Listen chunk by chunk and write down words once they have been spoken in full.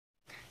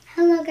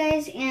Hello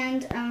guys,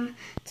 and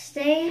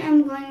today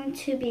I'm going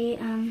to be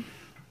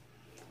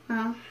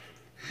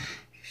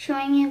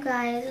showing you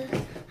guys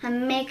a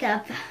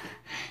makeup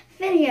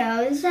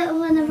videos,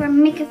 one of our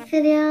makeup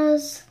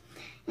videos,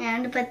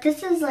 but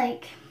this is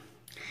like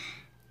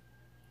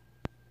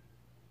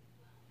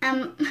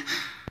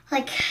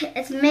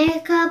it's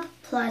makeup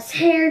plus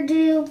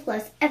hairdo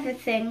plus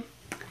everything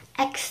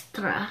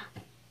extra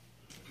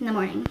in the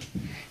morning.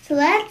 So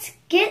let's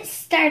get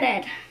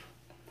started.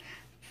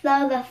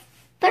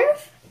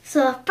 So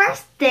the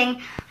first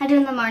thing I do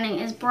in the morning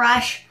is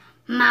brush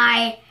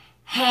my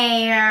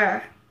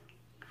hair.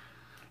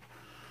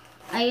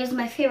 I use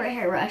my favorite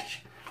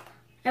hairbrush.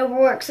 It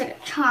works like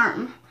a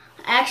charm.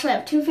 I actually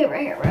have two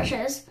favorite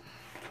hairbrushes,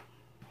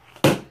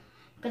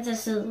 but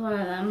this is one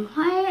of them.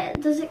 Why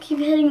does it keep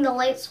hitting the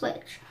light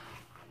switch?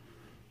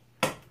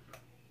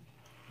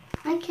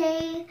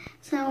 Okay,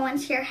 so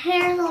once your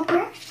hair is all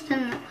brushed,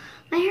 then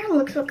my hair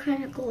looks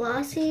kind of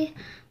glossy,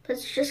 but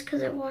it's just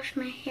because I washed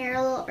my hair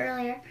a little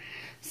earlier.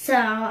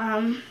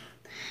 So,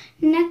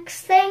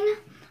 next thing,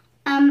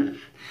 I'm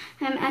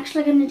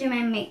actually going to do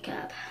my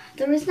makeup.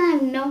 The reason I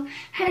have no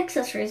head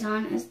accessories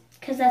on is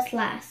because that's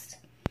last.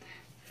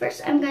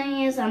 First, I'm going to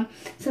use some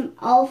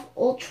e.l.f.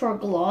 Ultra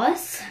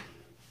Gloss.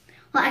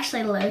 Well,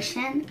 actually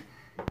lotion,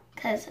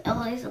 because I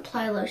always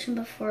apply lotion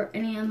before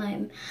any of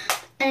my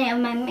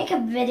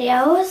makeup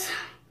videos.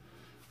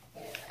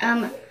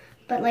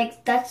 But like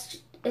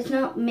it's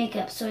not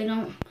makeup, so I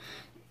don't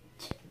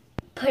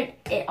put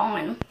it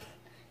on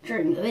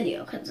during the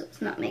video because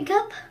it's not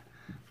makeup.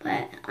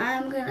 But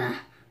I'm gonna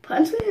put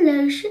on some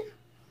lotion.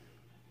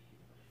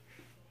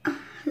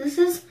 This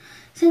is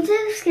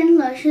sensitive skin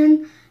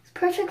lotion. It's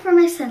perfect for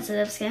my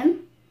sensitive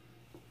skin.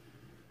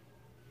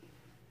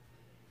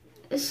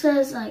 It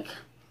says like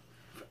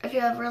if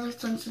you have really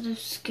sensitive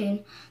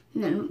skin,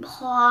 and then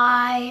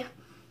apply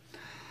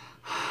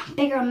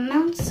bigger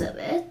amounts of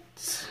it,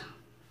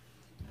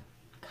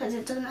 because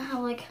it doesn't have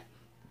like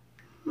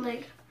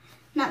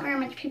not very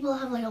much people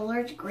have like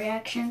allergic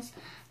reactions.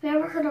 Have you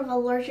ever heard of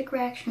allergic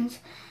reactions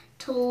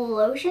to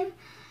lotion?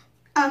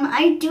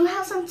 I do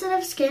have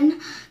sensitive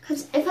skin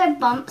because if I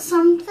bump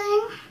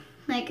something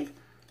like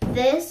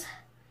this,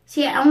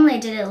 see, I only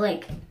did it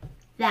like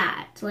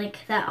that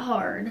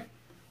hard,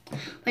 but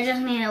it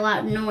just made a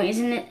loud noise,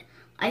 and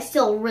I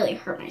still really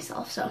hurt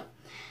myself. So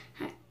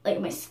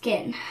like my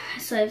skin,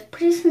 so I have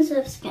pretty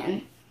sensitive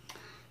skin.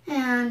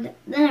 And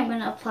then I'm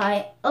gonna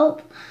apply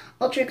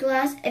Ultra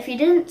Gloss. If you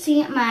didn't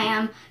see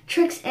my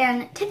tricks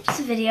and tips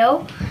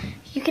video,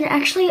 you can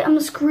actually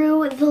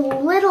screw the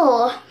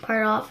little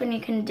part off, and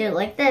you can do it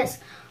like this,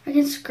 or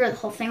you can screw the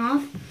whole thing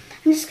off.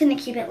 I'm just gonna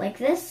keep it like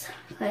this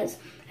because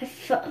I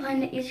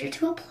find it easier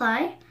to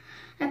apply.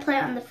 I apply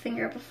it on the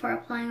finger before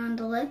applying on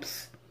the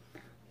lips.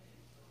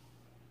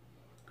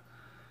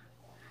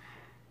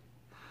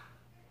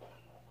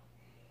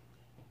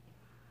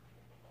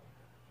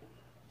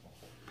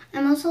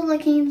 I'm also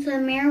looking into the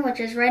mirror, which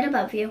is right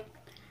above you.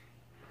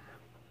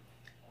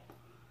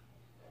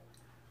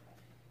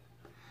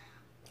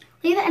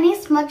 Leave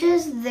any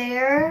smudges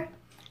there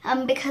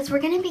because we're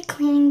going to be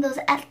cleaning those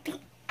at the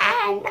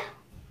end.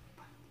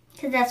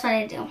 Because that's what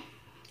I do.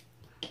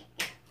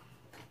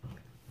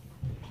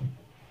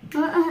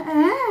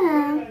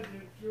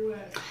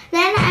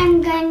 Then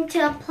I'm going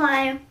to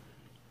apply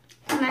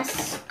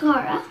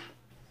mascara.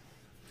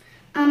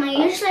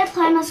 I usually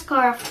apply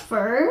mascara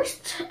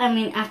first,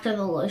 after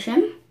the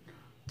lotion,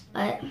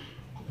 but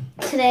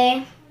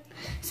today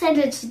I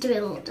decided to do it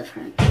a little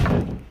different.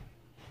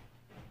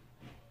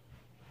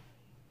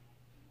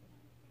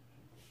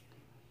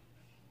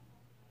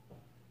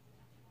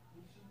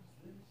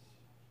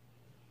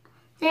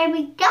 There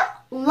we go,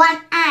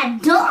 one eye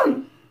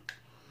done.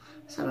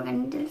 So we're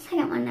going to do the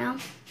second one now.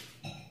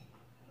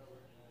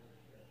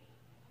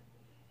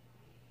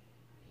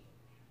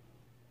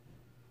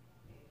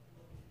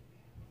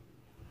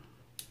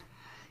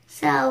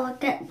 So we'll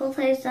get both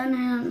eyes done.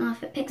 I don't know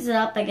if it picks it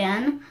up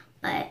again,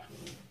 but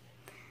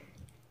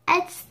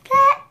it's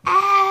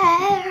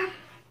there.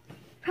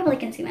 Probably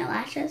can see my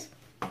lashes.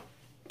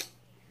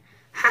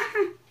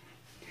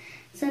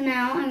 So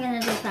now I'm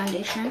going to do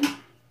foundation.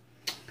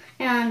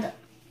 And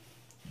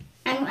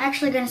I'm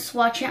actually going to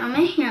swatch it on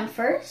my hand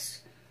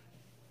first,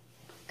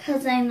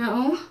 because I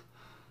know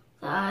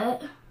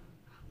that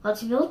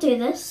lots of people do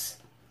this.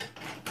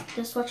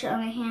 Just swatch it on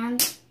my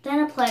hand,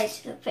 then apply it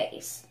to the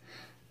face.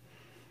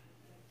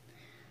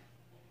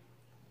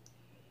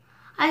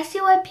 I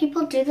see why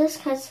people do this,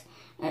 because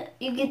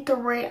you get the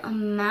right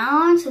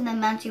amount and the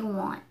amount you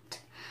want.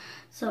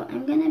 So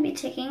I'm going to be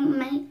taking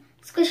my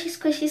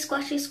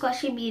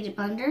squishy beauty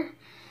blender.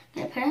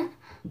 I'm going to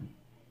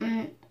put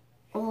it,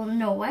 oh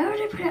no, why would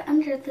I put it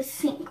under the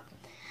sink?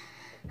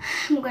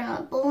 I'm going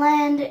to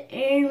blend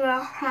in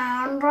the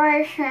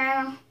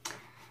foundation.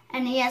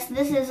 And yes,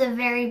 this is a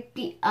very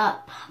beat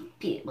up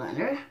beauty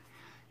blender,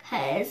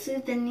 because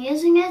we've been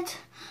using it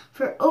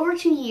for over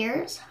 2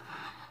 years.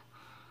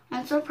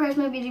 I'm surprised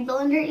my beauty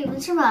blender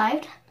even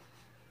survived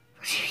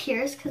for 2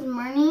 years, because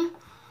Marnie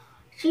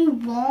She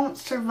won't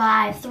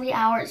survive 3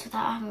 hours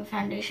without having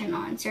foundation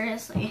on,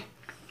 seriously.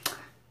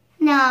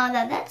 Now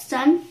that that's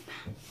done,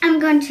 I'm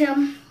going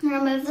to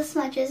remove the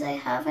smudges I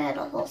have. I had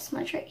a little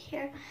smudge right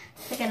here.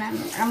 So I'm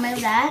going to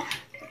remove that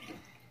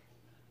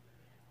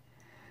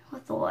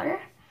with the water.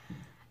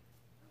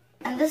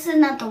 And this is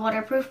not the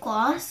waterproof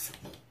gloss.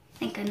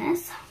 Thank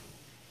goodness.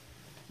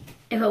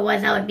 If it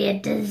was, that would be a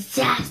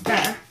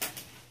disaster.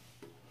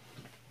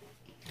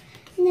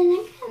 And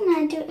then I'm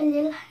going to do a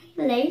little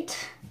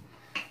highlight.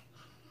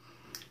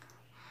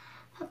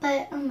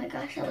 But, oh my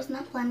gosh, that was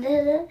not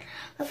blended.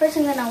 But first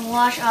I'm going to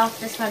wash off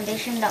this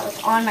foundation that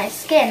was on my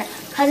skin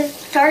because it's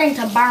starting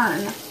to burn.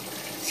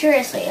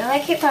 Seriously, if I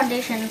keep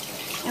foundation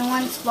in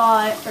one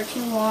spot for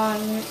too long,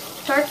 it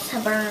starts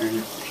to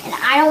burn. And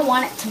I don't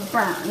want it to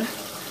burn.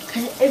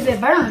 Because if it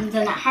burns,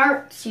 then it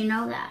hurts. You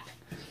know that.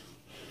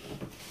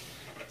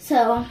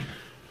 So,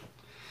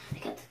 I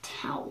got the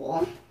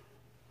towel.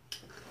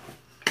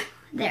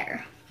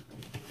 There.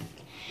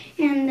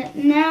 And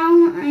now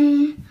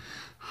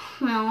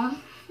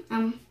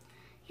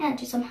yeah,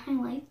 do some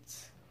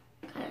highlights.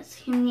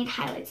 Because you need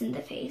highlights in the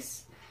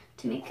face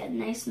to make a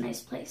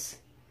nice place.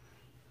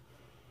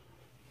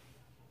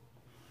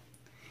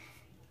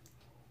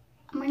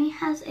 Mine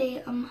has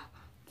a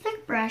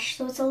thick brush,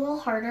 so it's a little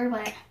harder,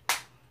 but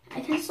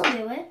I can still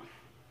do it.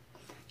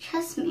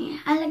 Trust me,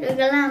 I like the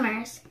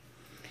glamorous.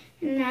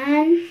 And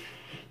then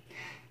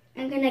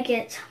I'm gonna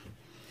get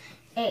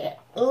a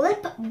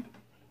lip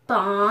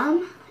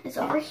balm. It's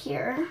over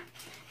here,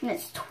 and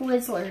it's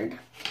Twizzlers.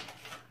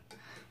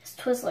 It's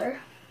Twizzler.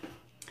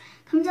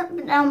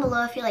 Comment down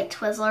below if you like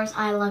Twizzlers.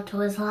 I love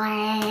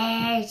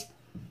Twizzlers.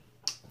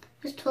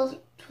 There's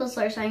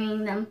Twizzlers, I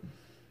mean them.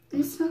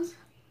 And it smells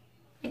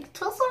like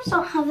Twizzlers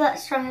don't have that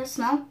strong of a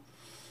smell.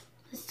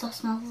 It still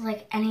smells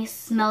like any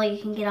smell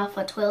you can get off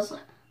of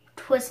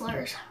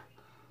Twizzlers,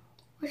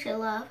 which I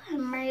love.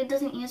 And Maria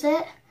doesn't use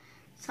it,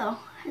 so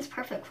it's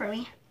perfect for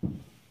me.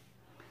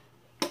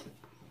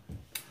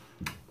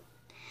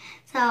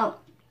 So,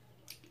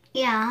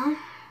 yeah,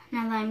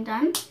 now that I'm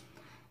done,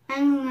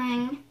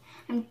 I'm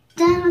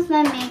done with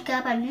my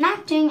makeup. I'm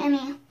not doing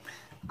any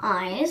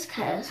eyes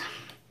because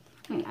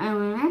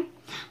eyeliner.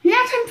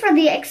 Now time for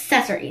the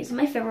accessories,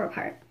 my favorite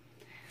part.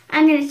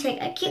 I'm going to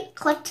take a cute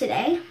clip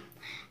today.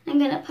 I'm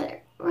going to put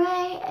it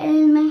right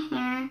in my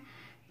hair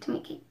to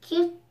make a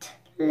cute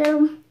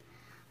little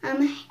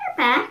hair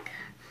back.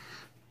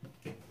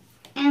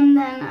 And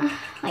then,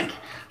 I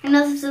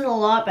know this is a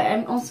lot, but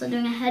I'm also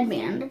doing a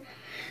headband.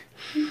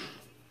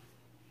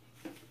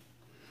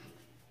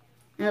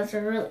 That's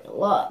really a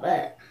lot,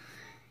 but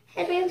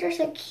headbands are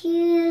so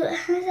cute.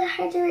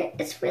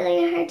 It's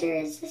really hard to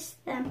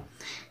resist them.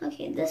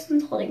 Okay, this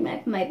one's holding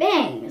back my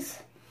bangs.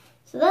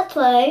 So that's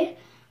why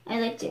I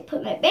like to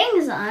put my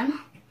bangs on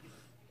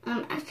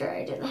after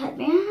I do the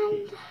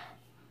headband.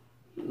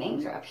 My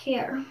bangs are up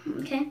here,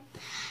 okay?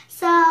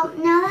 So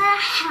now that I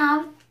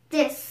have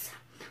this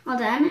all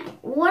done,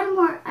 one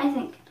more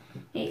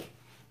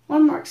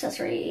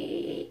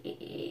accessory.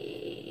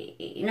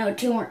 No,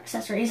 2 more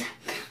accessories.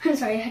 I'm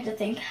sorry, I had to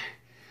think.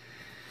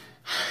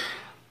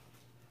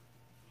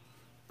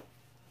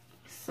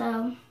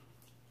 So,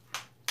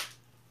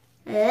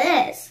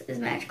 this is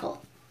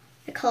magical.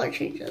 The color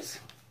changes.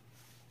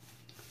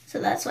 So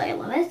that's why I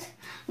love it.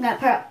 I'm going to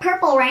put up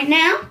purple right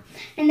now.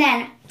 And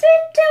then, 3,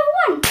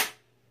 2, 1.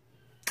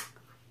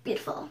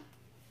 Beautiful.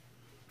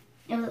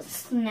 It was a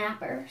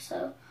snapper,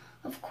 so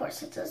of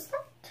course it does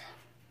that.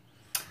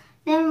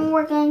 Then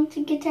we're going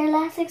to get our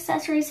last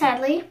accessory,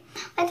 sadly.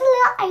 Like a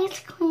little ice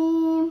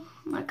cream,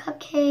 or a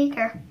cupcake,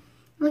 or it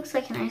looks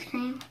like an ice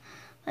cream,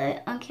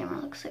 but on camera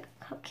it looks like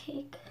a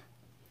cupcake.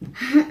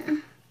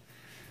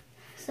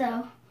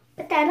 So,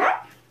 put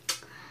that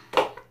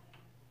on.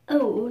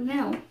 Oh,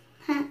 no.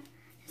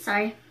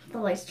 Sorry, the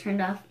lights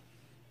turned off.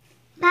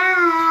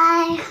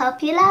 Bye!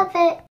 Hope you love it.